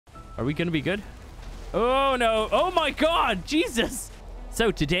Are we gonna be good? Oh no. Oh my god, Jesus.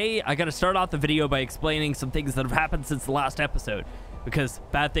 So today I gotta start off the video by explaining some things that have happened since the last episode, because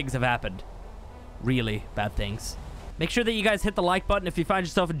bad things have happened. Really bad things. Make sure that you guys hit the like button if you find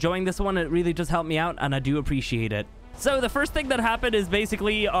yourself enjoying this one. It really does help me out, and I do appreciate it. So the first thing that happened is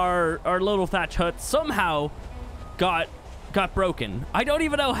basically our little thatch hut somehow got broken. I don't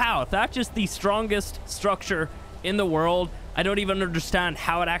even know how. Thatch is the strongest structure in the world. I don't even understand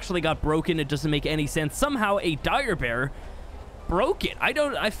how it actually got broken. It doesn't make any sense. Somehow a dire bear broke it.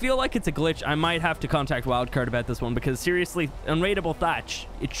 I feel like it's a glitch. I might have to contact Wildcard about this one, because seriously, unraidable thatch,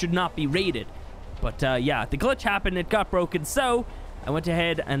 it should not be raided. But yeah, the glitch happened. It got broken. So I went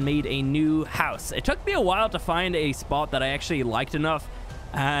ahead and made a new house. It took me a while to find a spot that I actually liked enough,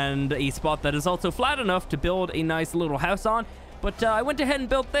 and a spot that is also flat enough to build a nice little house on. But I went ahead and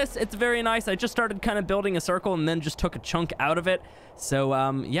built this. It's very nice. I just started kind of building a circle and then just took a chunk out of it. So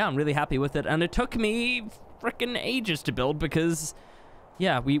yeah, I'm really happy with it. And it took me freaking ages to build because,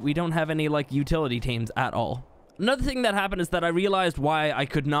 yeah, we don't have any like utility teams at all. Another thing that happened is that I realized why I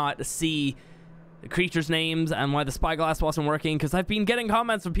could not see the creatures' names and why the spyglass wasn't working, because I've been getting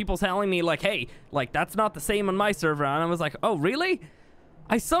comments from people telling me like, hey, like that's not the same on my server. And I was like, oh, really?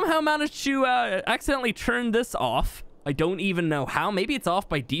 I somehow managed to accidentally turn this off. I don't even know how. Maybe it's off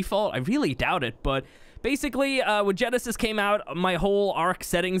by default. I really doubt it. But basically, when Genesis came out, my whole Arc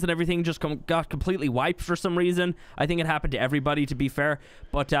settings and everything just got completely wiped for some reason. I think it happened to everybody, to be fair.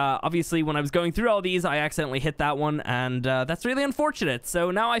 But obviously, when I was going through all these, I accidentally hit that one. And that's really unfortunate.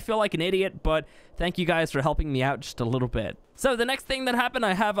 So now I feel like an idiot. But thank you guys for helping me out just a little bit. So the next thing that happened,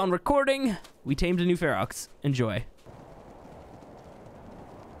 I have on recording. We tamed a new Ferox. Enjoy.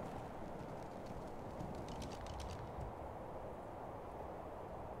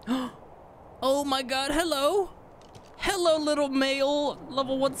 Oh my god, hello. Hello, little male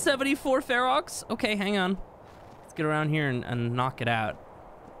level 174 Ferox. Okay, hang on. Let's get around here and knock it out.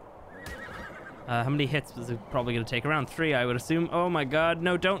 How many hits is it probably going to take? Around 3, I would assume. Oh my god,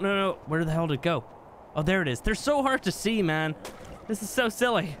 no, don't, no. Where the hell did it go? Oh, there it is. They're so hard to see, man. This is so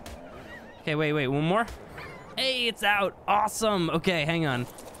silly. Okay, wait, one more. Hey, it's out. Awesome. Okay, hang on.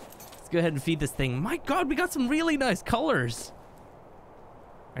 Let's go ahead and feed this thing. My god, we got some really nice colors.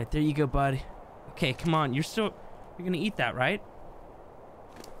 All right, there you go, bud. Okay, come on. You're gonna eat that, right?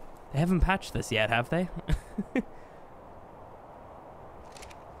 They haven't patched this yet, have they?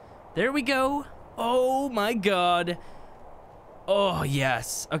 There we go. Oh my god. Oh,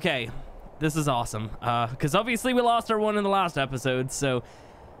 yes. Okay, this is awesome. Because obviously we lost our one in the last episode, so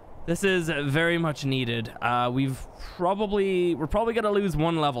this is very much needed. We're probably gonna lose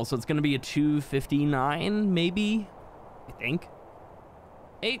 1 level, so it's gonna be a 259, maybe, I think.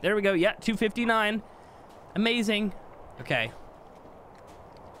 Hey, there we go. Yeah, 259. Amazing. Okay.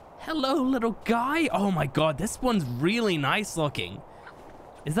 Hello, little guy. Oh my god, this one's really nice looking.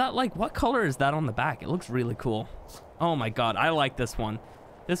 Is that like, what color is that on the back? It looks really cool. Oh my god, I like this one.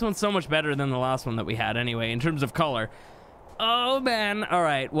 This one's so much better than the last one that we had anyway, in terms of color. Oh man. All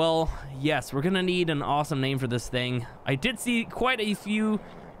right, well, yes, we're gonna need an awesome name for this thing. I did see quite a few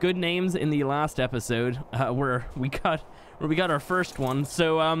good names in the last episode where we got our first one.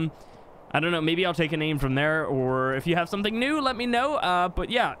 So I don't know, maybe I'll take a name from there, or if you have something new, let me know. But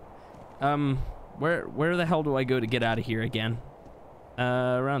yeah, where the hell do I go to get out of here again?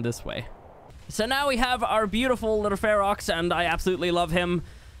 Around this way. So now we have our beautiful little Ferox, and I absolutely love him.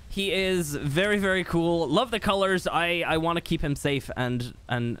 He is very, very cool. Love the colors. I want to keep him safe, and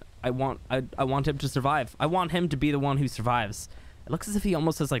I want him to survive. I want him to be the one who survives. It looks as if he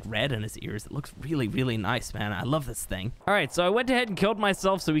almost has like red in his ears. It looks really, really nice, man. I love this thing. All right, so I went ahead and killed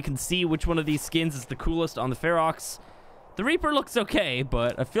myself so we can see which one of these skins is the coolest on the Ferox. The Reaper looks okay,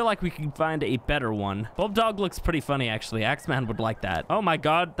 but I feel like we can find a better one. Bulldog looks pretty funny, actually. Axeman would like that. Oh my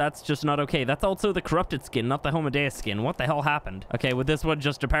god, that's just not okay. That's also the corrupted skin, not the Homodeus skin. What the hell happened? Okay, well, this one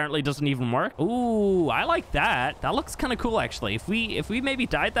just apparently doesn't even work. Ooh, I like that. That looks kind of cool, actually. If we maybe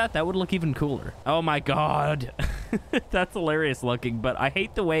dyed that would look even cooler. Oh my god. That's hilarious looking, but I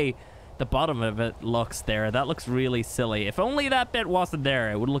hate the way the bottom of it looks there. That looks really silly. If only that bit wasn't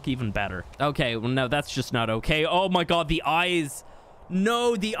there, it would look even better. Okay, well, no, that's just not okay. Oh my god, the eyes.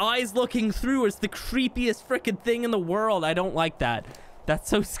 No, the eyes looking through is the creepiest freaking thing in the world. I don't like that. That's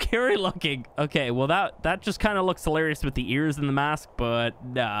so scary looking. Okay, well, that just kind of looks hilarious with the ears and the mask, but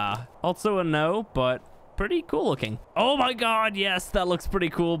nah. Also a no, but pretty cool looking. Oh my god, yes, that looks pretty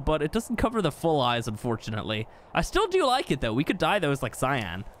cool, but it doesn't cover the full eyes, unfortunately. I still do like it, though. We could dye those like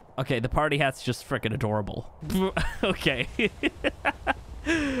cyan. Okay, the party hat's just freaking adorable. Okay.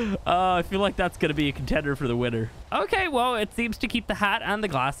 I feel like that's gonna be a contender for the winner. Okay, well, it seems to keep the hat and the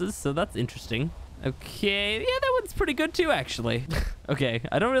glasses, so that's interesting. Okay, yeah, that one's pretty good too, actually. Okay,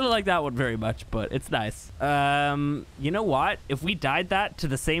 I don't really like that one very much, but it's nice. You know what? If we dyed that to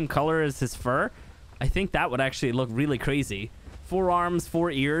the same color as his fur, I think that would actually look really crazy. 4 arms, 4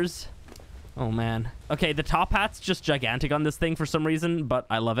 ears. Oh, man. Okay, the top hat's just gigantic on this thing for some reason, but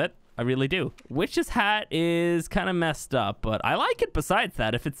I love it. I really do. Witch's hat is kind of messed up, but I like it besides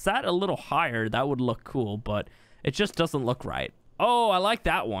that. If it sat a little higher, that would look cool, but it just doesn't look right. Oh, I like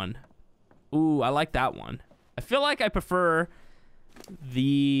that one. Ooh, I like that one. I feel like I prefer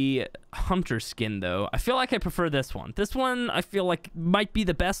the hunter skin, though. I feel like I prefer this one. This one, I feel like might be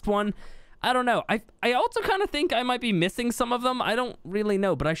the best one. I don't know. I also kind of think I might be missing some of them. I don't really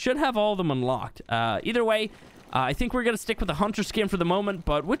know, but I should have all of them unlocked. Either way, I think we're going to stick with the hunter skin for the moment,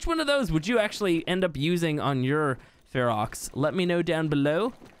 but which one of those would you actually end up using on your Ferox? Let me know down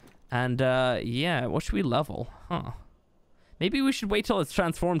below. And, yeah, what should we level? Huh. Maybe we should wait till it's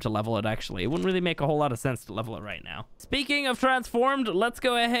transformed to level it, actually. It wouldn't really make a whole lot of sense to level it right now. Speaking of transformed, let's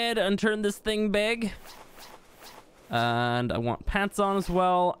go ahead and turn this thing big. And I want pants on as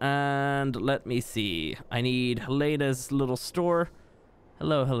well. And let me see. I need Helena's little store.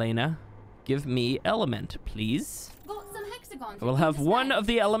 Hello, Helena. Give me element, please. Got some hexagons. We'll have one of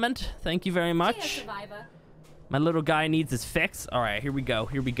the element. Thank you very much. My little guy needs his fix. All right, here we go.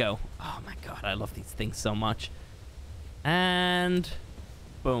 Here we go. Oh my god, I love these things so much. And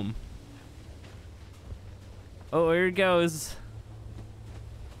boom. Oh, here it goes.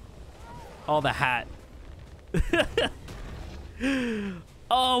 Oh, the hat.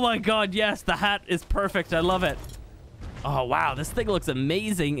 Oh my god, yes, the hat is perfect. I love it. Oh, wow, this thing looks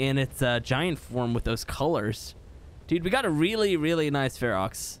amazing in its giant form with those colors. Dude, we got a really, really nice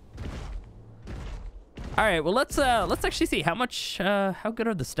Ferox. All right, well, let's actually see how much, how good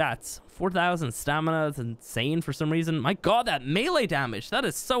are the stats? 4,000 stamina is insane for some reason. My god, that melee damage, that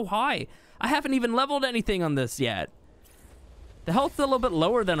is so high. I haven't even leveled anything on this yet. The health's a little bit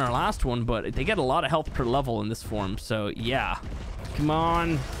lower than our last one, but they get a lot of health per level in this form, so yeah. Come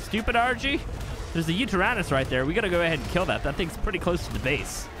on, stupid RG. There's a Uteranus right there. We gotta go ahead and kill that. That thing's pretty close to the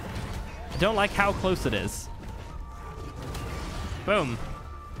base. I don't like how close it is. Boom.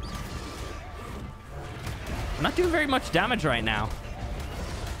 I'm not doing very much damage right now.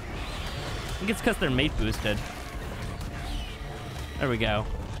 I think it's because they're mate boosted. There we go.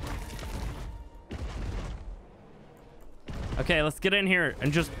 Okay, let's get in here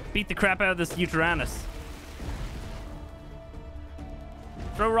and just beat the crap out of this Uteranus.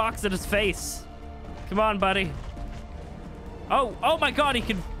 Throw rocks at his face. Come on, buddy. Oh my god, he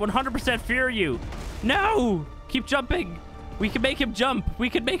can 100% fear you. No! Keep jumping. We can make him jump. We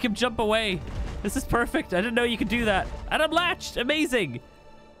can make him jump away. This is perfect. I didn't know you could do that. And I'm latched. Amazing.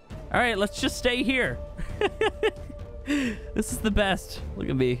 All right, let's just stay here. This is the best. Look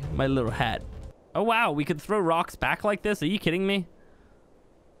at me, my little hat. Oh, wow, we could throw rocks back like this? Are you kidding me?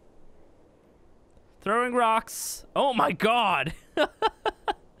 Throwing rocks. Oh, my God. Look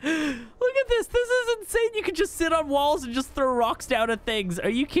at this. This is insane. You can just sit on walls and just throw rocks down at things. Are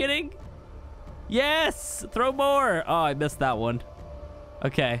you kidding? Yes. Throw more. Oh, I missed that one.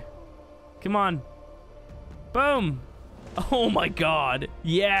 Okay. Come on. Boom. Oh, my God.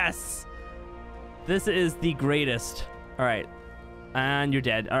 Yes. This is the greatest. All right. And you're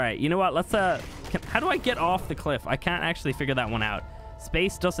dead. All right. You know what? Let's, how do I get off the cliff? I can't actually figure that one out.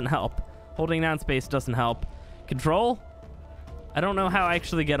 Space doesn't help. Holding down space doesn't help. Control? I don't know how I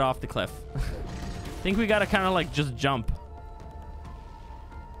actually get off the cliff. I think we gotta kind of like just jump.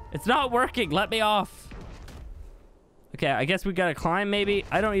 It's not working. Let me off. Okay, I guess we gotta climb maybe.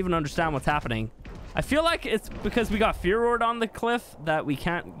 I don't even understand what's happening. I feel like it's because we got Fearored on the cliff that we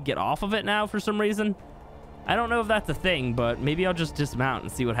can't get off of it now for some reason. I don't know if that's a thing, but maybe I'll just dismount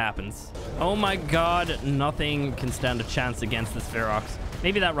and see what happens. Oh my god, nothing can stand a chance against this Ferox.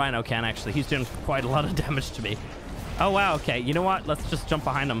 Maybe that Rhino can, actually. He's doing quite a lot of damage to me. Oh, wow, okay. You know what? Let's just jump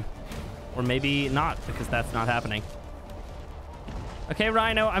behind him. Or maybe not, because that's not happening. Okay,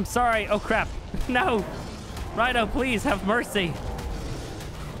 Rhino, I'm sorry. Oh, crap. No! Rhino, please, have mercy.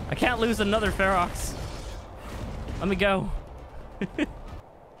 I can't lose another Ferox. Let me go.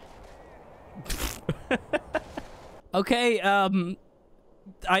 Okay,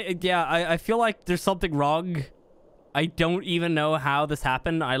 I feel like there's something wrong. I don't even know how this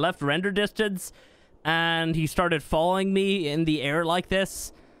happened. I left render distance and he started following me in the air like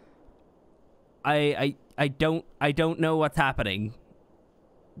this. I don't know what's happening.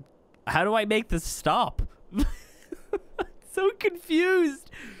 How do I make this stop? So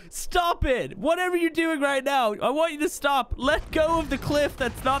confused. Stop it. Whatever you're doing right now, I want you to stop. Let go of the cliff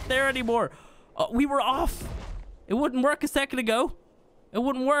that's not there anymore. We were off. It wouldn't work a second ago. It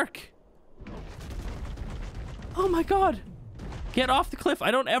wouldn't work. Oh my God. Get off the cliff. I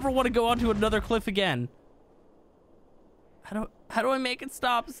don't ever want to go onto another cliff again. How do I make it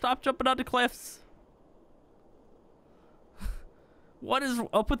stop? Stop jumping onto cliffs. What is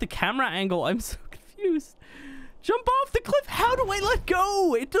up with the camera angle? I'm so confused. Jump off the cliff. How do I let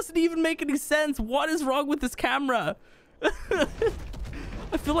go? It doesn't even make any sense. What is wrong with this camera?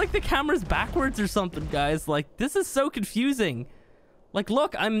 I feel like the camera's backwards or something, guys. Like, this is so confusing. Like,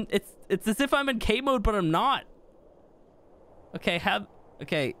 look, it's as if I'm in K mode, but I'm not. Okay,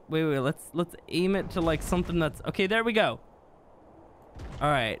 okay, wait, let's aim it to like something that's okay. There we go. All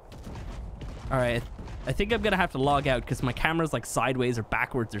right. I think I'm gonna have to log out because my camera's like sideways or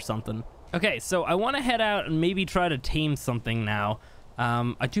backwards or something. Okay, so I want to head out and maybe try to tame something now.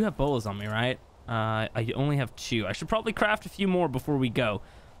 I do have bolas on me, right? I only have 2. I should probably craft a few more before we go.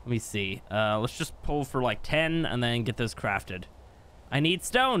 Let me see. Let's just pull for like 10 and then get those crafted. I need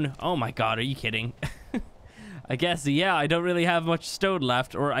stone. Oh my God, are you kidding? I guess, yeah, I don't really have much stone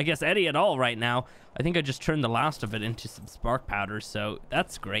left, or I guess any at all right now. I think I just turned the last of it into some spark powder, so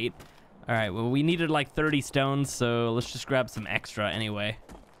that's great. All right, well, we needed like 30 stones, so let's just grab some extra anyway.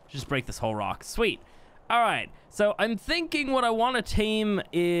 Just break this whole rock. Sweet. All right, so I'm thinking what I want to tame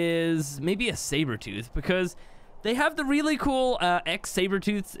is maybe a Sabertooth, because they have the really cool X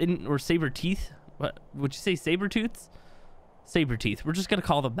Sabertooths or Saberteeth. What would you say, Sabertooths? Saberteeth. We're just gonna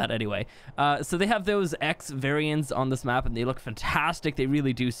call them that anyway. So they have those X variants on this map, and they look fantastic. They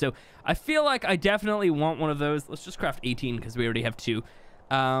really do. So I feel like I definitely want one of those. Let's just craft 18 because we already have 2.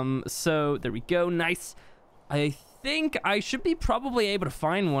 So there we go. Nice. I think I should be probably able to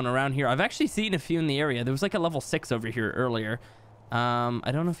find one around here. I've actually seen a few in the area. There was like a level 6 over here earlier. I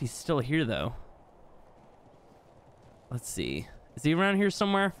don't know if he's still here though. Let's see. Is he around here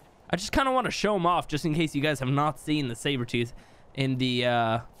somewhere? I just kind of want to show him off just in case you guys have not seen the Sabertooth in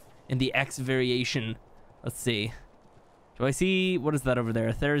the X variation. Let's see. Do I see, what is that over there?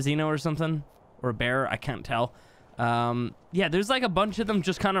 A Therizino or something? Or a bear? I can't tell. Yeah, there's like a bunch of them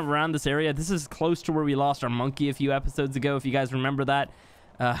just kind of around this area. This is close to where we lost our monkey a few episodes ago, if you guys remember that.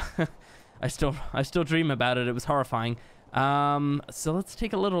 I still dream about it. It was horrifying. So let's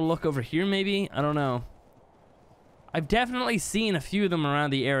take a little look over here maybe. I don't know. I've definitely seen a few of them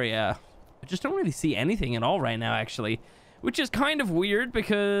around the area. I just don't really see anything at all right now, actually, which is kind of weird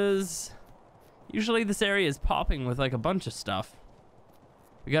because usually this area is popping with like a bunch of stuff.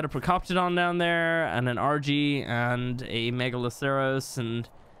 We got a Procoptodon down there and an RG and a Megaloceros and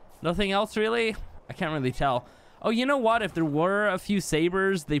nothing else really. I can't really tell. Oh, you know what? If there were a few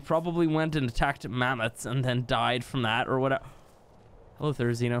sabers, they probably went and attacked mammoths and then died from that or whatever. Hello,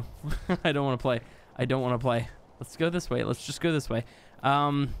 Therizino. I don't want to play. I don't want to play. Let's go this way. Let's just go this way.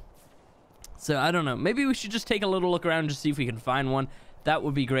 So I don't know. Maybe we should just take a little look around and just see if we can find one. That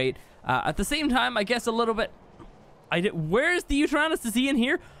would be great. At the same time, I guess a little bit... Where's the Utranus? Is he in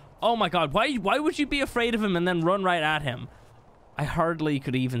here? Oh my God. Why would you be afraid of him and then run right at him? I hardly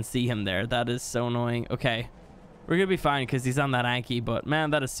could even see him there. That is so annoying. Okay. We're going to be fine because he's on that Anki, but man,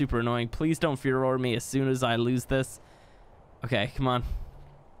 that is super annoying. Please don't Furor me as soon as I lose this. Okay, come on.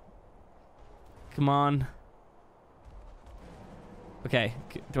 Come on. Okay,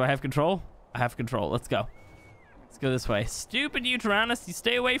 do I have control? I have control. Let's go. Let's go this way. Stupid Utranus, you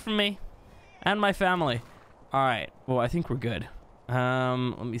stay away from me and my family. All right. Well, I think we're good.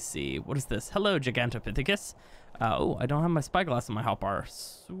 Let me see. What is this? Hello, Gigantopithecus. Oh, I don't have my spyglass in my hotbar.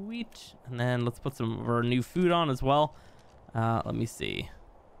 Sweet. And then let's put some of our new food on as well. Let me see.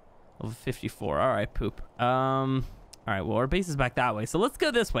 Level 54. All right, poop. All right, well, our base is back that way. So let's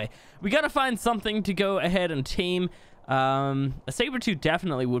go this way. We got to find something to go ahead and tame. A Sabertooth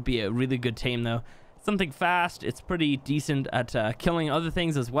definitely would be a really good tame, though. Something fast. It's pretty decent at killing other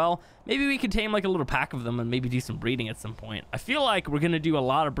things as well. Maybe we could tame like a little pack of them and maybe do some breeding at some point. I feel like we're going to do a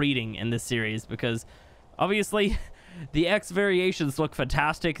lot of breeding in this series because obviously the X variations look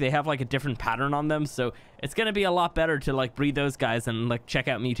fantastic. They have like a different pattern on them, so it's going to be a lot better to like breed those guys and like check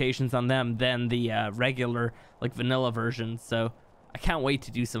out mutations on them than the regular like vanilla version. So I can't wait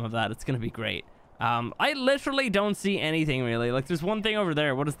to do some of that. It's going to be great. I literally don't see anything really. Like there's one thing over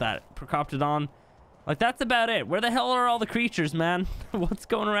there. What is that? Procoptodon? Like that's about it. Where the hell are all the creatures, man? What's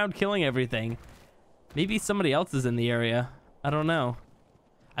going around killing everything? Maybe somebody else is in the area. I don't know.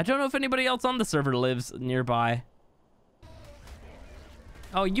 I don't know if anybody else on the server lives nearby.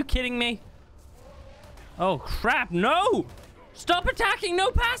 Oh, you kidding me? Oh, crap. No! Stop attacking. No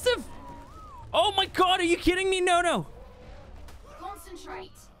passive. Oh, my God. Are you kidding me? No, no.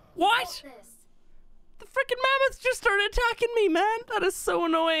 Concentrate. What? The freaking mammoths just started attacking me, man. That is so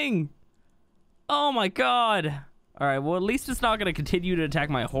annoying. Oh my god. All right, well, at least it's not going to continue to attack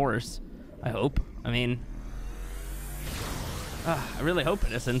my horse. I hope. I mean, I really hope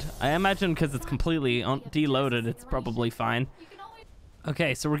it isn't. I imagine because it's completely deloaded, it's probably fine.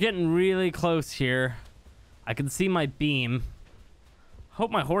 Okay, so we're getting really close here. I can see my beam. Hope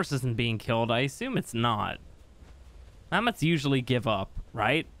my horse isn't being killed. I assume it's not. Mammoths usually give up,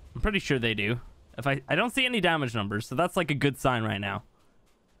 right? I'm pretty sure they do. If I don't see any damage numbers, so that's like a good sign right now.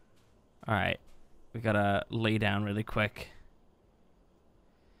 All right, we gotta lay down really quick.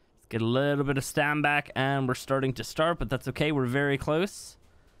 Let's get a little bit of stand back, and we're starting to start, but that's okay. We're very close.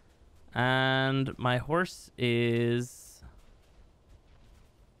 And my horse is...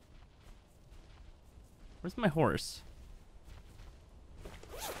 Where's my horse?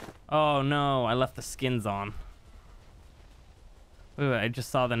 Oh no, I left the skins on. Wait, I just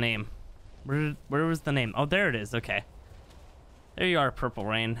saw the name. Where was the name? Oh, there it is. Okay. There you are, Purple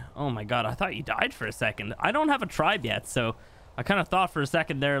Rain. Oh my god, I thought you died for a second. I don't have a tribe yet, so I kind of thought for a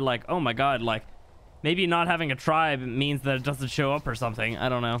second there, like, oh my god, like, maybe not having a tribe means that it doesn't show up or something. I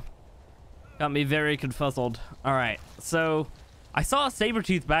don't know. Got me very confuzzled. All right, so I saw a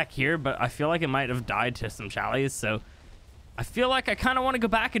Sabertooth back here, but I feel like it might have died to some challies, so I feel like I kind of want to go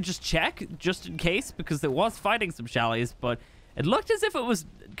back and just check, just in case, because it was fighting some challies, but it looked as if it was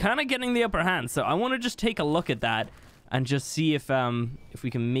kind of getting the upper hand, so I want to just take a look at that and just see if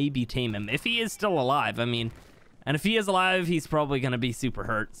we can maybe tame him. If he is still alive, I mean, and if he is alive, he's probably going to be super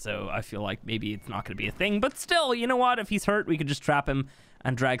hurt, so I feel like maybe it's not going to be a thing, but still, you know what? If he's hurt, we could just trap him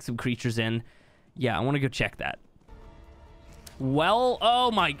and drag some creatures in. Yeah, I want to go check that. Well,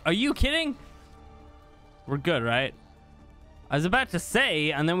 oh my, are you kidding? We're good, right? I was about to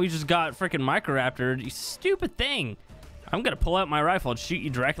say, and then we just got freaking Microraptor. You stupid thing. I'm gonna pull out my rifle and shoot you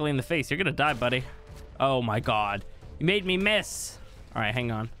directly in the face. You're gonna die, buddy. Oh my god. You made me miss. All right,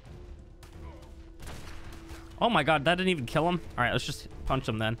 hang on. Oh my god, that didn't even kill him. All right, let's just punch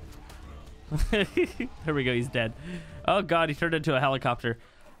him then. There we go, he's dead. Oh god, he turned into a helicopter.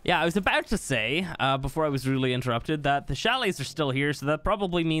 Yeah, I was about to say, before I was rudely interrupted, that the chalets are still here, so that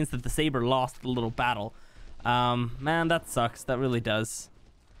probably means that the Saber lost the little battle. Man, that sucks. That really does.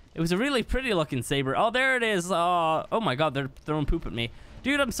 It was a really pretty looking Saber. Oh, there it is. Oh my god, they're throwing poop at me.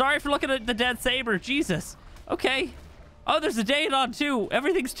 Dude, I'm sorry for looking at the dead Saber. Jesus. Okay. Oh, there's a Daedon too.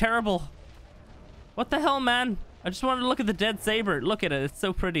 Everything's terrible. What the hell, man? I just wanted to look at the dead Saber. Look at it. It's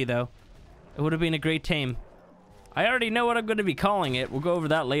so pretty, though. It would have been a great tame. I already know what I'm going to be calling it. We'll go over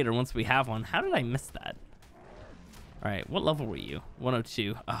that later once we have one. How did I miss that? All right, what level were you?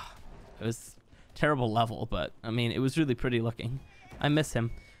 102. Ah, it was terrible level, but I mean, it was really pretty looking. I miss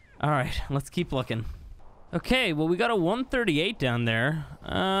him. All right, let's keep looking. Okay, well, we got a 138 down there.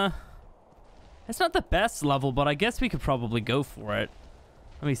 It's not the best level, but I guess we could probably go for it.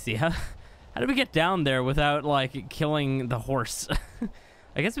 Let me see. How did we get down there without, like, killing the horse?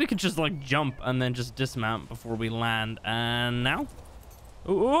 I guess we could just, like, jump and then just dismount before we land. And now?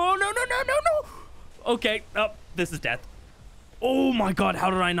 Oh, no. Okay, oh, this is death. Oh, my God, how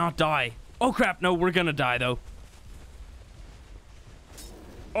did I not die? Oh, crap, no, we're gonna die, though.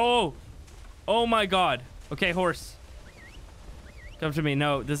 Oh, my God. Okay, horse. Come to me.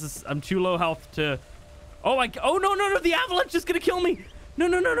 No, I'm too low health to... Oh, no, the avalanche is gonna kill me.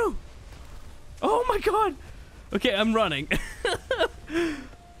 No. Oh, my God. Okay, I'm running.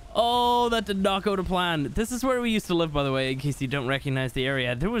 Oh, that did not go to plan. This is where we used to live, by the way, in case you don't recognize the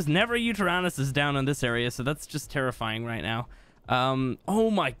area. There was never Uteranus down in this area, so that's just terrifying right now.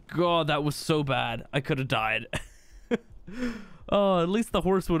 Oh my God, that was so bad. I could have died. Oh, at least the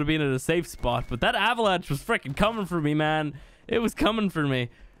horse would have been in a safe spot, but that avalanche was freaking coming for me, man. It was coming for me.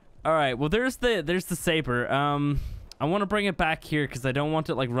 All right, well, there's the Saber. I want to bring it back here because I don't want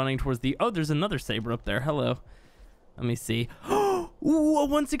it like running towards the... Oh, there's another Saber up there. Hello. Let me see. Ooh, a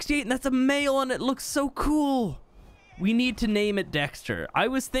 168, and that's a male, and it looks so cool. We need to name it Dexter. I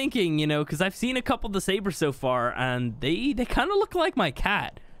was thinking, you know, because I've seen a couple of the Sabers so far, and they kind of look like my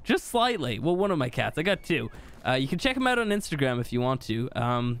cat. Just slightly. Well, one of my cats. I got two. You can check them out on Instagram if you want to.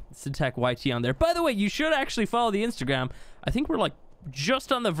 Syntac YT on there. By the way, you should actually follow the Instagram. I think we're like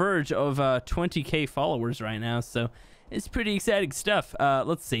just on the verge of 20K followers right now, so it's pretty exciting stuff.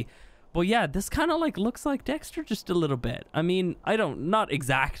 Let's see. Well, yeah, this kind of like looks like Dexter just a little bit. I mean, not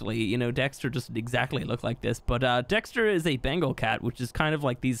exactly, you know, Dexter doesn't exactly look like this, but Dexter is a Bengal cat, which is kind of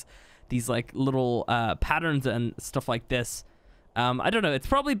like these like little patterns and stuff like this. I don't know. It's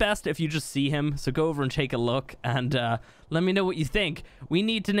probably best if you just see him. So go over and take a look and let me know what you think. We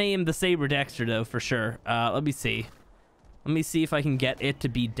need to name the Saber Dexter, though, for sure. Let me see. Let me see if I can get it to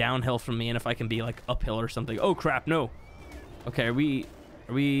be downhill from me and if I can be like uphill or something. Oh crap, no. Okay, are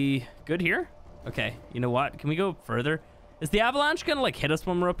we good here? Okay, you know what? Can we go further? Is the avalanche gonna like hit us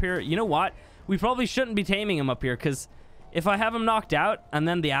when we're up here? You know what? We probably shouldn't be taming him up here, because if I have him knocked out and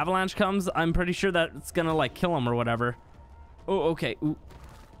then the avalanche comes, I'm pretty sure that it's gonna like kill him or whatever. Oh, okay. Ooh.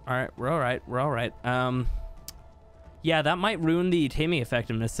 All right, we're all right. We're all right. Yeah, that might ruin the taming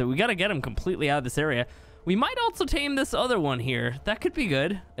effectiveness, so we gotta get him completely out of this area. We might also tame this other one here. That could be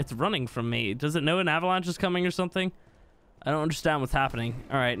good. It's running from me. Does it know an avalanche is coming or something? I don't understand what's happening.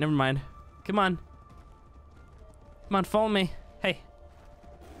 All right, never mind. Come on. Come on, follow me. Hey.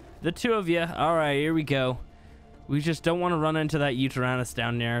 The two of you. All right, here we go. We just don't want to run into that Uteranus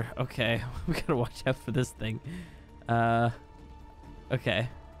down there. Okay, we gotta watch out for this thing. Okay.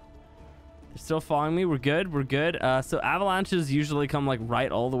 They're still following me. We're good. We're good. So avalanches usually come like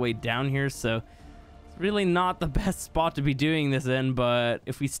right all the way down here, so it's really not the best spot to be doing this in, but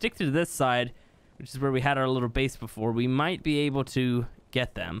if we stick to this side, which is where we had our little base before, we might be able to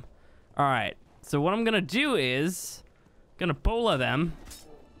get them. All right. So what I'm gonna do is gonna bola them.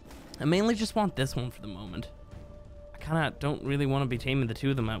 I mainly just want this one for the moment. I kind of don't really want to be taming the two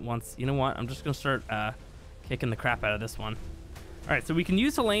of them at once. You know what? I'm just gonna start kicking the crap out of this one. All right, so we can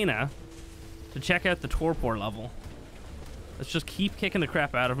use Helena to check out the torpor level. Let's just keep kicking the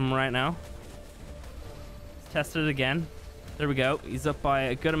crap out of him right now. Let's test it again. There we go. He's up by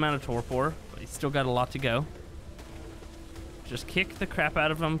a good amount of torpor, but he's still got a lot to go. Just kick the crap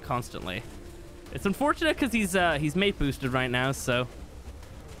out of him constantly. It's unfortunate because he's mate boosted right now, so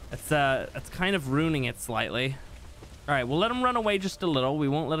that's kind of ruining it slightly. All right, we'll let him run away just a little. We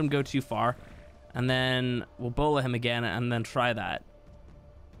won't let him go too far, and then we'll bola him again and then try that.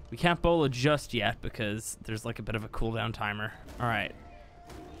 We can't bola just yet because there's like a bit of a cooldown timer. All right,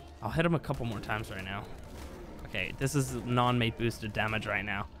 I'll hit him a couple more times right now. Okay, this is non-mate boosted damage right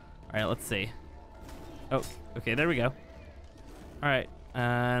now. All right, let's see. Oh, okay, there we go. All right,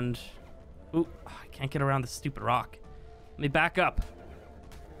 and ooh, I can't get around this stupid rock. Let me back up.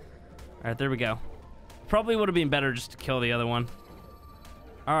 All right, there we go. Probably would have been better just to kill the other one.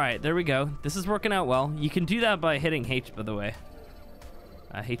 All right, there we go. This is working out well. You can do that by hitting H, by the way.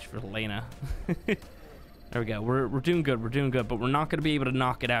 H for Helena. There we go. We're doing good. We're doing good, but we're not going to be able to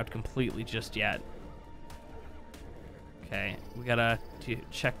knock it out completely just yet. Okay, we gotta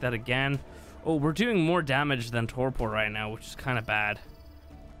check that again. Oh, we're doing more damage than torpor right now, which is kind of bad.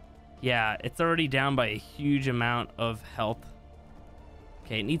 Yeah, it's already down by a huge amount of health.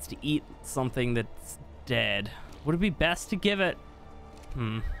 Okay, it needs to eat something that's dead. Would it be best to give it?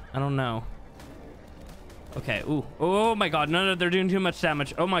 I don't know. Okay, ooh. Oh my god, no, they're doing too much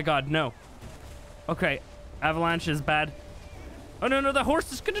damage. Oh my god, no. Okay, avalanche is bad. Oh no, the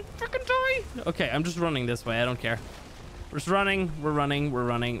horse is gonna freaking die. Okay, I'm just running this way, I don't care. We're just running, we're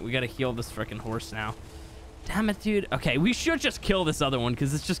running. We gotta heal this freaking horse now. Damn it, dude. Okay, we should just kill this other one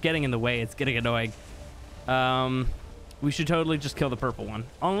because it's just getting in the way. It's getting annoying. We should totally just kill the purple one.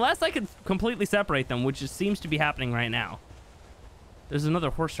 Unless I could completely separate them, which seems to be happening right now. There's another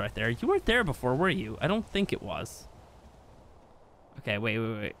horse right there. You weren't there before, were you? I don't think it was. Okay, wait.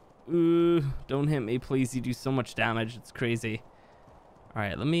 Ooh, don't hit me, please. You do so much damage. It's crazy. All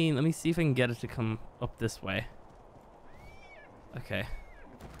right, let me see if I can get it to come up this way. Okay.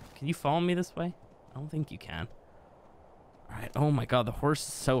 Can you follow me this way? I don't think you can. All right. Oh my god, the horse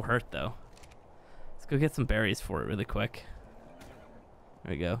is so hurt though. Let's go get some berries for it really quick.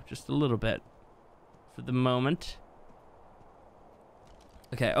 There we go. Just a little bit for the moment.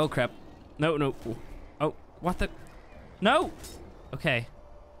 Okay. Oh crap. No. Ooh. Oh, what the? No. Okay.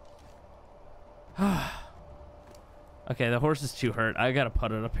 Okay, the horse is too hurt. I gotta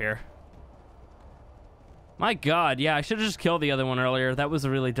put it up here. My god, yeah, I should have just killed the other one earlier. That was a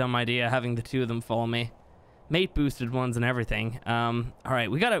really dumb idea, having the two of them follow me. Mate boosted ones and everything. All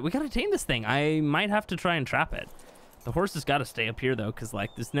right, we gotta tame this thing. I might have to try and trap it. The horse has got to stay up here though, because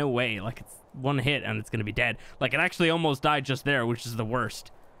like there's no way, like it's one hit and it's gonna be dead. Like it actually almost died just there, which is the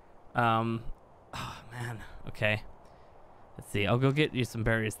worst. Oh man. Okay. Let's see. I'll go get you some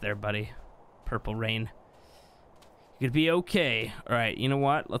berries there, buddy. Purple rain. You could be okay. All right. You know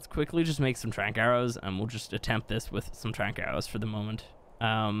what? Let's quickly just make some trank arrows, and we'll just attempt this with some trank arrows for the moment.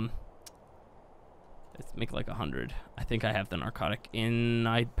 Let's make like 100. I think I have the narcotic in.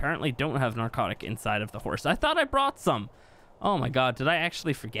 I apparently don't have narcotic inside of the horse. I thought I brought some. Oh my god. Did I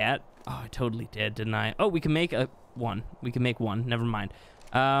actually forget? Oh, I totally did, didn't I? Oh, we can make one. We can make one. Never mind.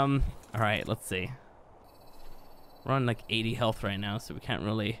 All right. Let's see. We're on like 80 health right now, so we can't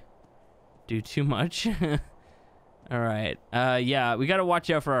really do too much. All right. Yeah, we got to watch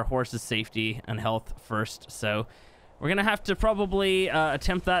out for our horse's safety and health first. So We're gonna have to probably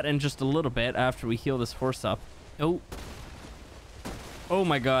attempt that in just a little bit after we heal this horse up. Oh. Oh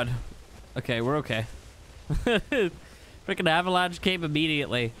my god. Okay, we're okay. Freaking avalanche came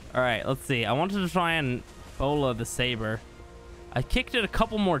immediately. All right, let's see. I wanted to try and bola the saber. I kicked it a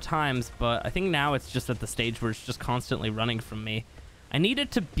couple more times, but I think now it's just at the stage where it's just constantly running from me. I need it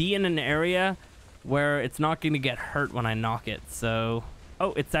to be in an area where it's not going to get hurt when I knock it. So,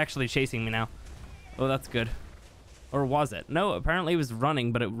 oh, it's actually chasing me now. Oh, that's good. Or was it? No, apparently it was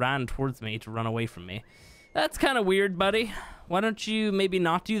running, but it ran towards me to run away from me. That's kind of weird, buddy. Why don't you maybe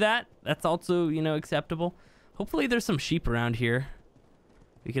not do that? That's also, you know, acceptable. Hopefully there's some sheep around here.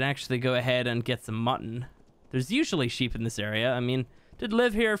 We can actually go ahead and get some mutton. There's usually sheep in this area. I mean, did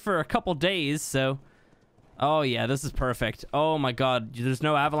live here for a couple days, so... Oh, yeah, this is perfect. Oh, my God. There's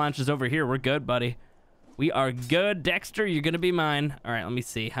no avalanches over here. We're good, buddy. We are good. Dexter, you're going to be mine. All right, let me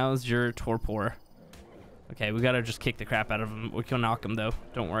see. How's your torpor? Okay, we got to just kick the crap out of him. We can knock him, though.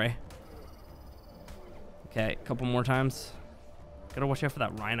 Don't worry. Okay, a couple more times. Got to watch out for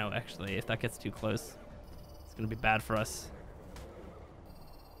that rhino, actually, if that gets too close. It's going to be bad for us.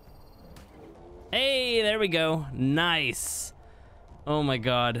 Hey, there we go. Nice. Oh, my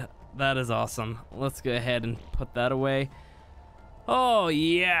God. That is awesome. Let's go ahead and put that away. Oh,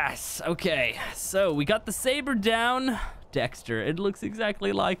 yes. Okay, so we got the saber down. Dexter, it looks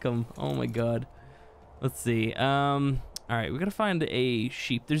exactly like him. Oh, my God. Let's see. All right, we got to find a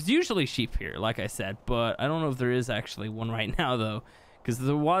sheep. There's usually sheep here, like I said, but I don't know if there is actually one right now, though, because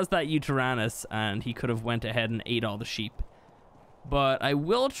there was that Uteranus, and he could have went ahead and ate all the sheep. But I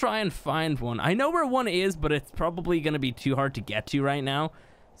will try and find one. I know where one is, but it's probably going to be too hard to get to right now.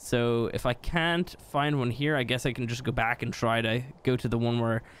 So if I can't find one here, I guess I can just go back and try to go to the one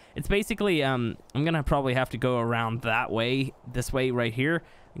where it's basically, I'm going to probably have to go around that way, this way right here,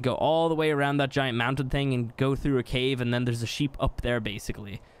 and go all the way around that giant mountain thing and go through a cave, and then there's a sheep up there,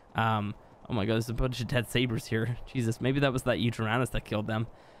 basically. Oh my God, there's a bunch of dead sabers here. Jesus, maybe that was that Uteranus that killed them.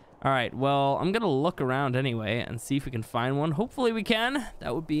 All right, well, I'm going to look around anyway and see if we can find one. Hopefully we can.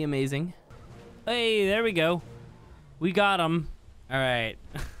 That would be amazing. Hey, there we go. We got him. All right.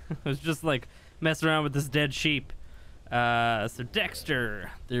 I was just like messing around with this dead sheep. So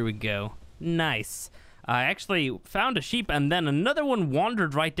Dexter, there we go. Nice. I actually found a sheep and then another one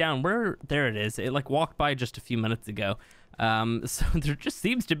wandered right down. There it is. It like walked by just a few minutes ago. So there just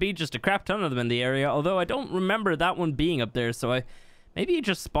seems to be just a crap ton of them in the area. Although I don't remember that one being up there. So maybe it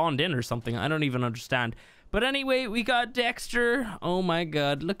just spawned in or something. I don't even understand. But anyway, we got Dexter. Oh my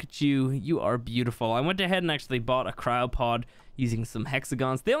God, look at you. You are beautiful. I went ahead and actually bought a cryopod using some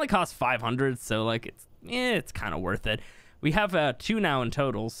hexagons. They only cost 500, so like it's kind of worth it. We have 2 now in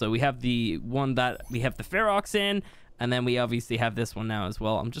total. So we have the one that we have the Ferox in, and then we obviously have this one now as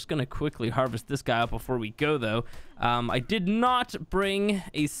well. I'm just gonna quickly harvest this guy up before we go though. I did not bring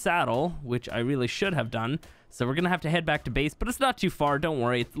a saddle, which I really should have done. So we're gonna have to head back to base, but it's not too far, don't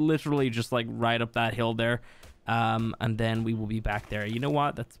worry. It's literally just like right up that hill there. And then we will be back there. You know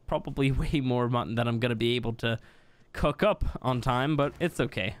what? That's probably way more mutton than I'm gonna be able to cook up on time, but it's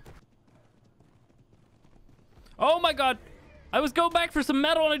okay. Oh my God. I was going back for some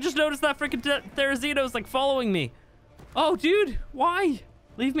metal and I just noticed that freaking Therizino is like following me. Oh, dude, why?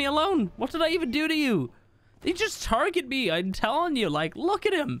 Leave me alone. What did I even do to you? They just target me. I'm telling you, like, look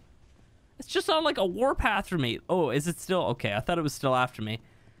at him. It's just on like a warpath for me. Oh, is it still? Okay, I thought it was still after me.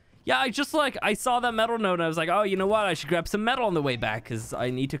 Yeah, I saw that metal note and I was like, oh, you know what? I should grab some metal on the way back because I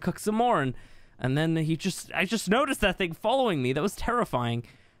need to cook some more. And then I just noticed that thing following me. That was terrifying.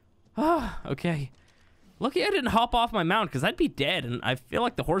 Ah, okay. Lucky I didn't hop off my mount because I'd be dead, and I feel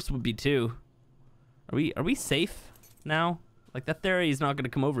like the horse would be too. Are we safe now? Like that theory is not gonna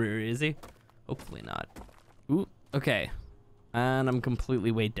come over here, is he? Hopefully not. Ooh, okay. And I'm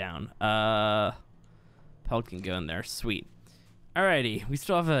completely weighed down. Pelt can go in there. Sweet. Alrighty, we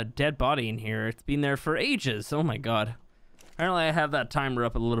still have a dead body in here. It's been there for ages. Oh my God. Apparently I have that timer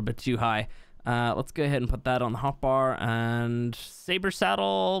up a little bit too high. Let's go ahead and put that on the hotbar, and saber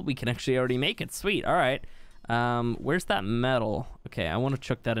saddle. We can actually already make it. Sweet. All right. Where's that metal? Okay, I want to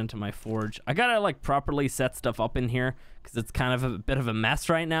chuck that into my forge. I gotta like properly set stuff up in here because it's kind of a bit of a mess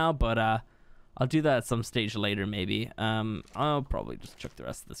right now, but I'll do that at some stage later maybe. I'll probably just chuck the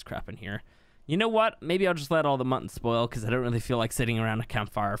rest of this crap in here. You know what? Maybe I'll just let all the mutton spoil because I don't really feel like sitting around a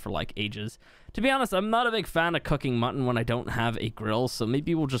campfire for like ages. To be honest, I'm not a big fan of cooking mutton when I don't have a grill, so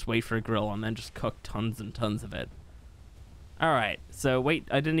maybe we'll just wait for a grill and then just cook tons and tons of it. All right. So wait,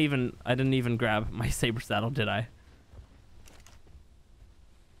 I didn't even grab my saber saddle, did I?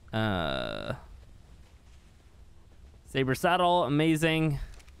 Saber saddle, amazing.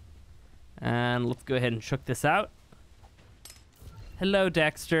 And let's go ahead and chuck this out. Hello,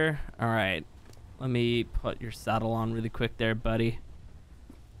 Dexter. All right. Let me put your saddle on really quick there, buddy.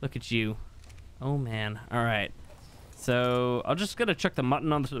 Look at you. Oh, man. All right. So I'm just going to chuck the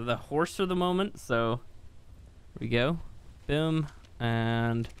mutton onto the horse for the moment. So here we go. Boom.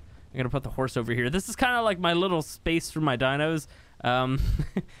 And I'm going to put the horse over here. This is kind of like my little space for my dinos.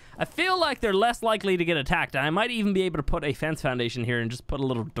 I feel like they're less likely to get attacked. I might even be able to put a fence foundation here and just put a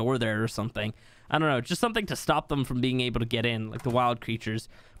little door there or something. I don't know, just something to stop them from being able to get in, like the wild creatures.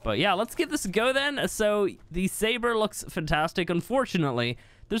 But yeah, let's give this a go then. So the saber looks fantastic. Unfortunately,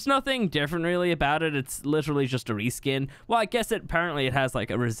 there's nothing different really about it. It's literally just a reskin. Well, I guess apparently it has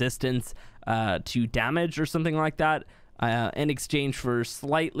like a resistance to damage or something like that. In exchange for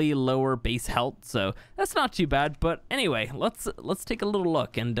slightly lower base health, so that's not too bad. But anyway, let's take a little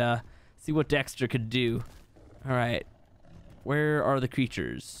look and see what Dexter could do. All right, where are the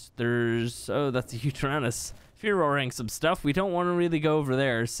creatures? There's that's a huge Tyrannus fear roaring some stuff. We don't want to really go over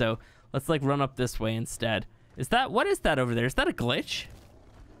there, so let's like run up this way instead. What is that over there? Is that a glitch?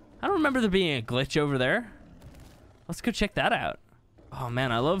 I don't remember there being a glitch over there. Let's go check that out. Oh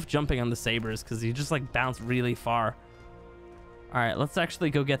man, I love jumping on the sabers because you just like bounce really far. All right, let's actually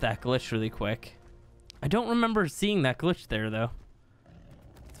go get that glitch really quick. I don't remember seeing that glitch there, though.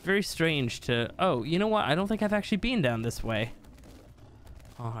 It's very strange to... Oh, you know what? I don't think I've actually been down this way.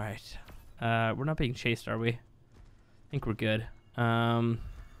 All right. We're not being chased, are we? I think we're good. Boom.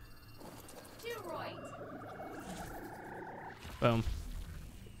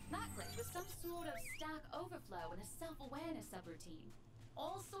 That glitch was some sort of stack overflow and a self-awareness subroutine.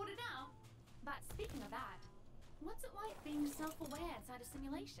 All sorted out. But speaking of that, what's it like being self-aware inside a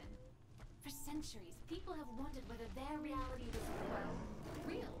simulation? For centuries, people have wondered whether their reality was, well,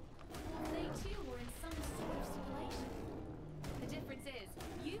 real, or they too were in some sort of simulation. The difference is,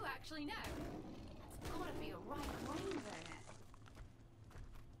 you actually know. That's gotta be a right brain burner.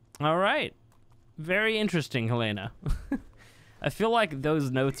 All right. Very interesting, Helena. I feel like those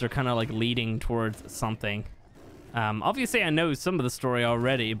notes are kind of like leading towards something. Obviously, I know some of the story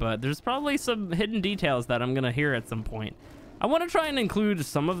already, but there's probably some hidden details that I'm going to hear at some point. I want to try and include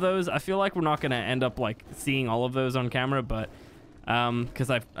some of those. I feel like we're not going to end up like seeing all of those on camera, but because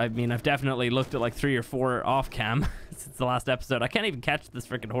I've definitely looked at like 3 or 4 off cam since the last episode. I can't even catch this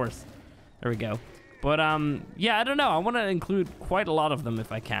freaking horse. There we go. But yeah, I don't know. I want to include quite a lot of them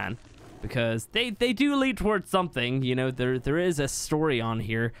if I can, because they do lead towards something. You know, there is a story on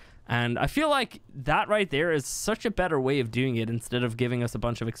here. And I feel like that right there is such a better way of doing it instead of giving us a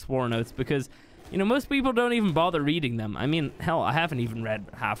bunch of Explorer notes, because, you know, most people don't even bother reading them. I mean, hell, I haven't even read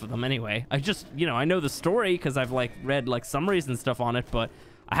half of them anyway. I just, you know, I know the story because I've like read like summaries and stuff on it, but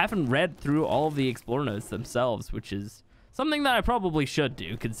I haven't read through all of the Explorer notes themselves, which is something that I probably should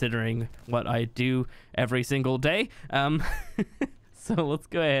do considering what I do every single day. So let's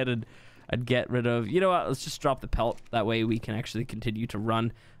go ahead and get rid of, you know what, let's just drop the pelt. That way we can actually continue to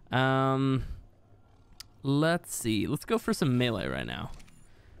run. Let's see. Let's go for some melee right now.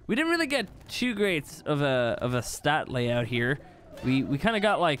 We didn't really get too great of a stat layout here. We kind of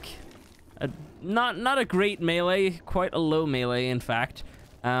got like not a great melee, quite a low melee in fact.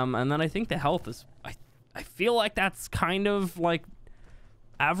 And then I think the health is I feel like that's kind of like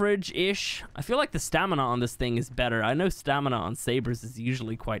average-ish. I feel like the stamina on this thing is better. I know stamina on sabers is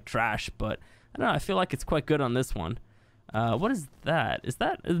usually quite trash, but I don't know, I feel like it's quite good on this one. What is that? Is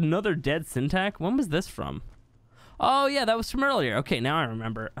that another dead Syntac? When was this from? Oh yeah, that was from earlier. Okay, now I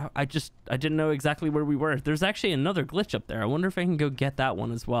remember. I didn't know exactly where we were. There's actually another glitch up there. I wonder if I can go get that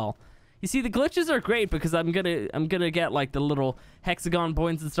one as well. You see, the glitches are great because I'm gonna get like the little hexagon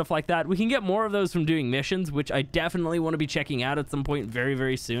points and stuff like that. We can get more of those from doing missions, which I definitely want to be checking out at some point very,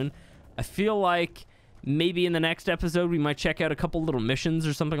 very soon. I feel like maybe in the next episode we might check out a couple little missions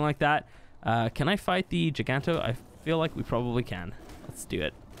or something like that. Can I fight the Giganto? I feel like we probably can. Let's do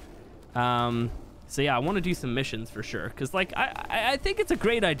it. So yeah, I want to do some missions for sure, because like I think it's a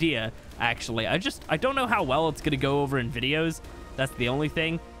great idea actually. I don't know how well it's gonna go over in videos. That's the only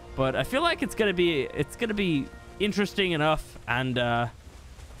thing, but I feel like it's gonna be interesting enough and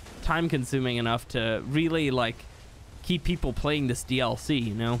time consuming enough to really like keep people playing this DLC,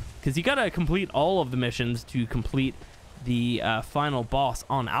 you know, because you gotta complete all of the missions to complete the final boss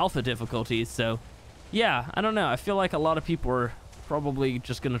on alpha difficulties. So yeah, I don't know, I feel like a lot of people are probably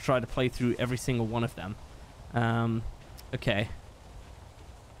just gonna try to play through every single one of them. Okay,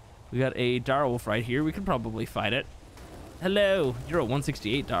 we got a direwolf right here. We could probably fight it. Hello, you're a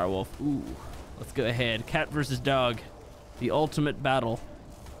 168 direwolf. Ooh, let's go ahead. Cat versus dog, the ultimate battle.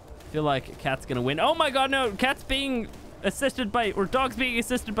 I feel like cat's gonna win. Oh my god, no, cat's being assisted by, or dog's being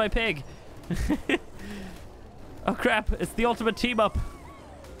assisted by pig. Oh crap, it's the ultimate team up.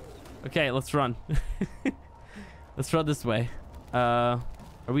 Okay, let's run. Let's run this way. Are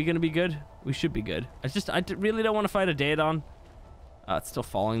we gonna be good? We should be good. I really don't want to fight a Daedon. It's still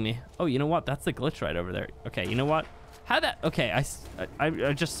following me. Oh, you know what? That's the glitch right over there. Okay, you know what? Okay,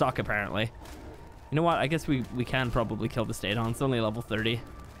 I just suck apparently. You know what? I guess we can probably kill the Daedon. It's only level 30.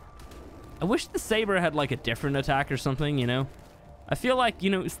 I wish the Saber had like a different attack or something, you know? I feel like, you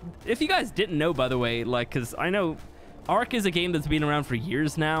know, if you guys didn't know, by the way, like, because I know Ark is a game that's been around for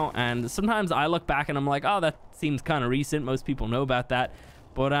years now, and sometimes I look back and I'm like, oh, that seems kind of recent. Most people know about that.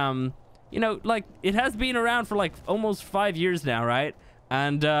 But, you know, like, it has been around for like almost 5 years now, right?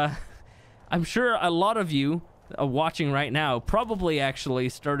 And I'm sure a lot of you watching right now probably actually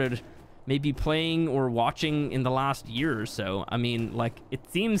started maybe playing or watching in the last year or so. I mean, like,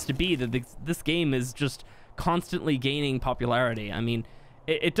 it seems to be that this game is just constantly gaining popularity. I mean,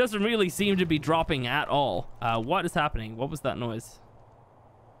 it doesn't really seem to be dropping at all. What is happening? What was that noise?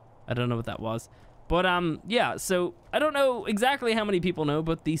 I don't know what that was. But, yeah, so I don't know exactly how many people know,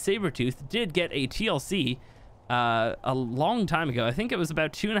 but the Sabertooth did get a TLC a long time ago. I think it was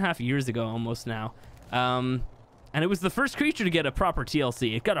about 2.5 years ago almost now. And it was the first creature to get a proper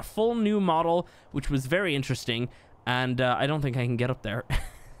TLC. It got a full new model, which was very interesting. And I don't think I can get up there.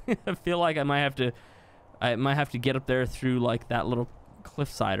 I feel like I might have to get up there through like that little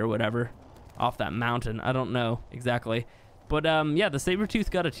cliffside or whatever, off that mountain. I don't know exactly. But yeah, the Sabertooth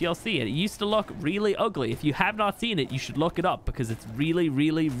got a TLC. It used to look really ugly. If you have not seen it, you should look it up because it's really,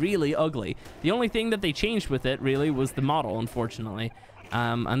 really, really ugly. The only thing that they changed with it really was the model, unfortunately.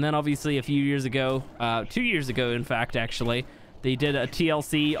 And then obviously a few years ago, 2 years ago, in fact, actually, they did a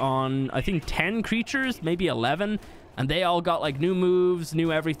TLC on, I think, 10 creatures, maybe 11. And they all got like new moves,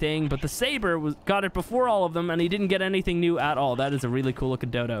 new everything. But the Saber got it before all of them, and he didn't get anything new at all. That is a really cool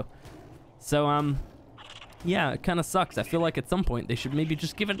looking dodo. So, yeah, it kind of sucks. I feel like at some point they should maybe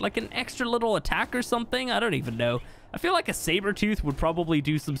just give it like an extra little attack or something. I don't even know. I feel like a Sabertooth would probably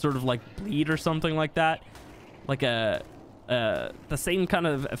do some sort of like bleed or something like that. Like the same kind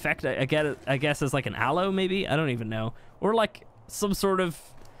of effect, I guess, as like an aloe, maybe? I don't even know. Or like some sort of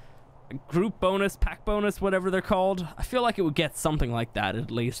group bonus, pack bonus, whatever they're called. I feel like it would get something like that at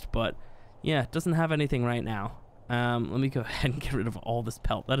least, but yeah, it doesn't have anything right now. Let me go ahead and get rid of all this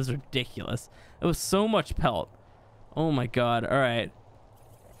pelt. That is ridiculous. It was so much pelt. Oh my god. All right.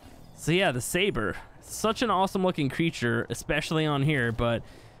 So yeah, the Saber. Such an awesome looking creature, especially on here, but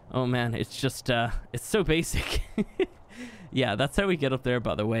oh man, it's just, it's so basic. Yeah, that's how we get up there,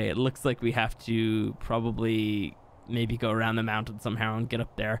 by the way. It looks like we have to probably maybe go around the mountain somehow and get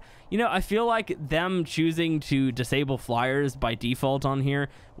up there. You know, I feel like them choosing to disable flyers by default on here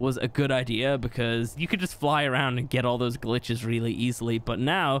was a good idea because you could just fly around and get all those glitches really easily. But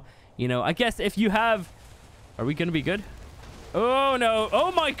now, you know, I guess if you have... Are we gonna be good? Oh no.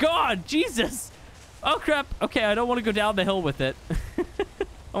 Oh my god, Jesus. Oh crap. Okay, I don't want to go down the hill with it.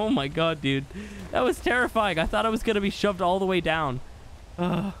 Oh my god, dude, that was terrifying. I thought I was gonna be shoved all the way down.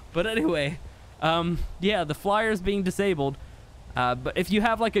 But anyway, yeah, the flyer's being disabled. But if you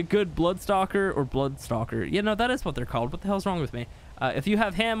have like a good Bloodstalker, you know, that is what they're called. What the hell's wrong with me? If you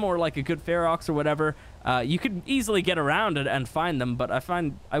have him or like a good Ferox or whatever, you could easily get around it and find them. But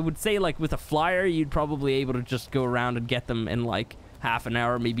I would say like with a flyer, you'd probably able to just go around and get them in like half an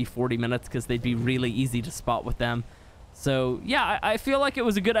hour, maybe 40 minutes, because they'd be really easy to spot with them. So yeah, I feel like it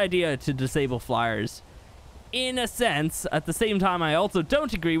was a good idea to disable flyers. In a sense, at the same time, I also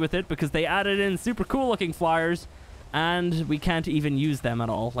don't agree with it because they added in super cool looking flyers and we can't even use them at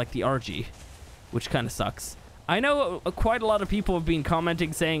all, like the RG, which kind of sucks. I know quite a lot of people have been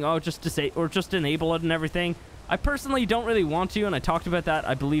commenting saying, oh, just enable it and everything. I personally don't really want to, and I talked about that,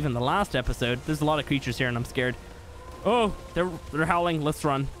 I believe, in the last episode. There's a lot of creatures here and I'm scared. Oh, they're howling. Let's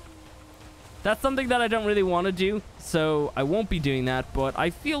run. That's something that I don't really want to do, so I won't be doing that, but I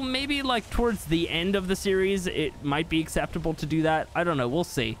feel maybe like towards the end of the series it might be acceptable to do that. I don't know. We'll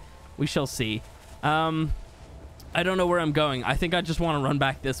see. We shall see. I don't know where I'm going. I think I just want to run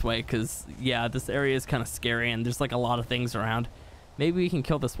back this way because, yeah, this area is kind of scary and there's like a lot of things around. Maybe we can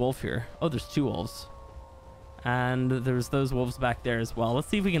kill this wolf here. Oh, there's 2 wolves. And there's those wolves back there as well. Let's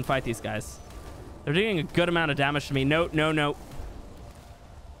see if we can fight these guys. They're doing a good amount of damage to me. No, no, no.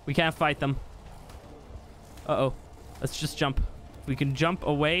 We can't fight them. Uh-oh. Let's just jump. If we can jump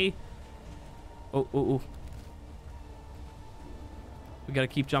away. Oh, oh, oh. We gotta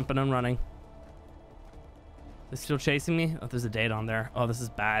keep jumping and running. They're still chasing me? Oh, there's a Daedon there. Oh, this is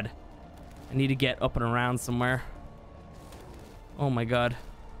bad. I need to get up and around somewhere. Oh my god.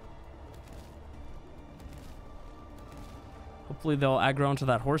 Hopefully they'll aggro onto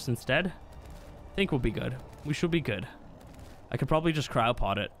that horse instead. I think we'll be good. We should be good. I could probably just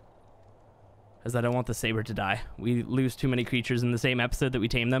cryopod it, as I don't want the saber to die. We lose too many creatures in the same episode that we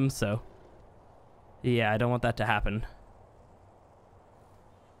tame them, so yeah, I don't want that to happen.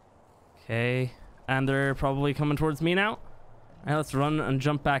 Okay, and they're probably coming towards me now. All right, let's run and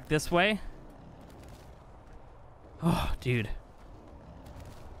jump back this way. Oh, dude.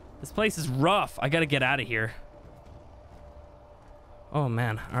 This place is rough. I gotta get out of here. Oh,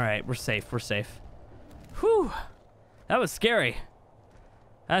 man. All right, we're safe. We're safe. Whew. That was scary.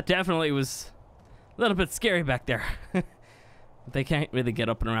 That definitely was a little bit scary back there. They can't really get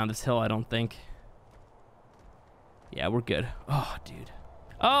up and around this hill, I don't think. Yeah, we're good. Oh, dude.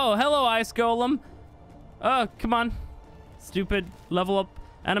 Oh, hello, Ice Golem. Oh, come on. Stupid level up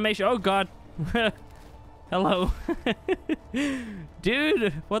animation. Oh, God. Hello.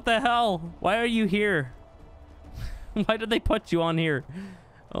 Dude, what the hell? Why are you here? Why did they put you on here?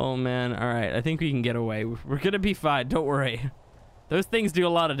 Oh, man. All right. I think we can get away. We're going to be fine. Don't worry. Those things do a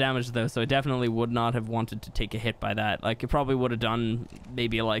lot of damage, though, so I definitely would not have wanted to take a hit by that. Like, it probably would have done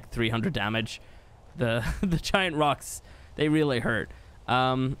maybe like 300 damage. The giant rocks, they really hurt.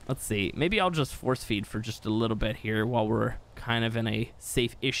 Let's see. Maybe I'll just force feed for just a little bit here while we're kind of in a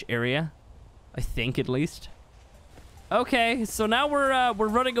safe-ish area. I think, at least. Okay, so now we're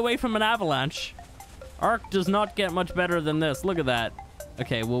running away from an avalanche. Arc does not get much better than this. Look at that.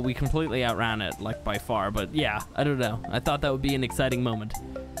 Okay, well, we completely outran it, like, by far. But, yeah, I don't know. I thought that would be an exciting moment.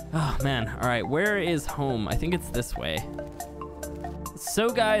 Oh, man. All right, where is home? I think it's this way. So,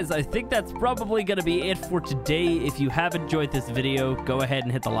 guys, I think that's probably going to be it for today. If you have enjoyed this video, go ahead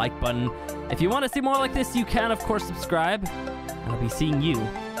and hit the like button. If you want to see more like this, you can, of course, subscribe. And I'll be seeing you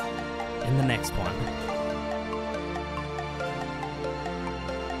in the next one.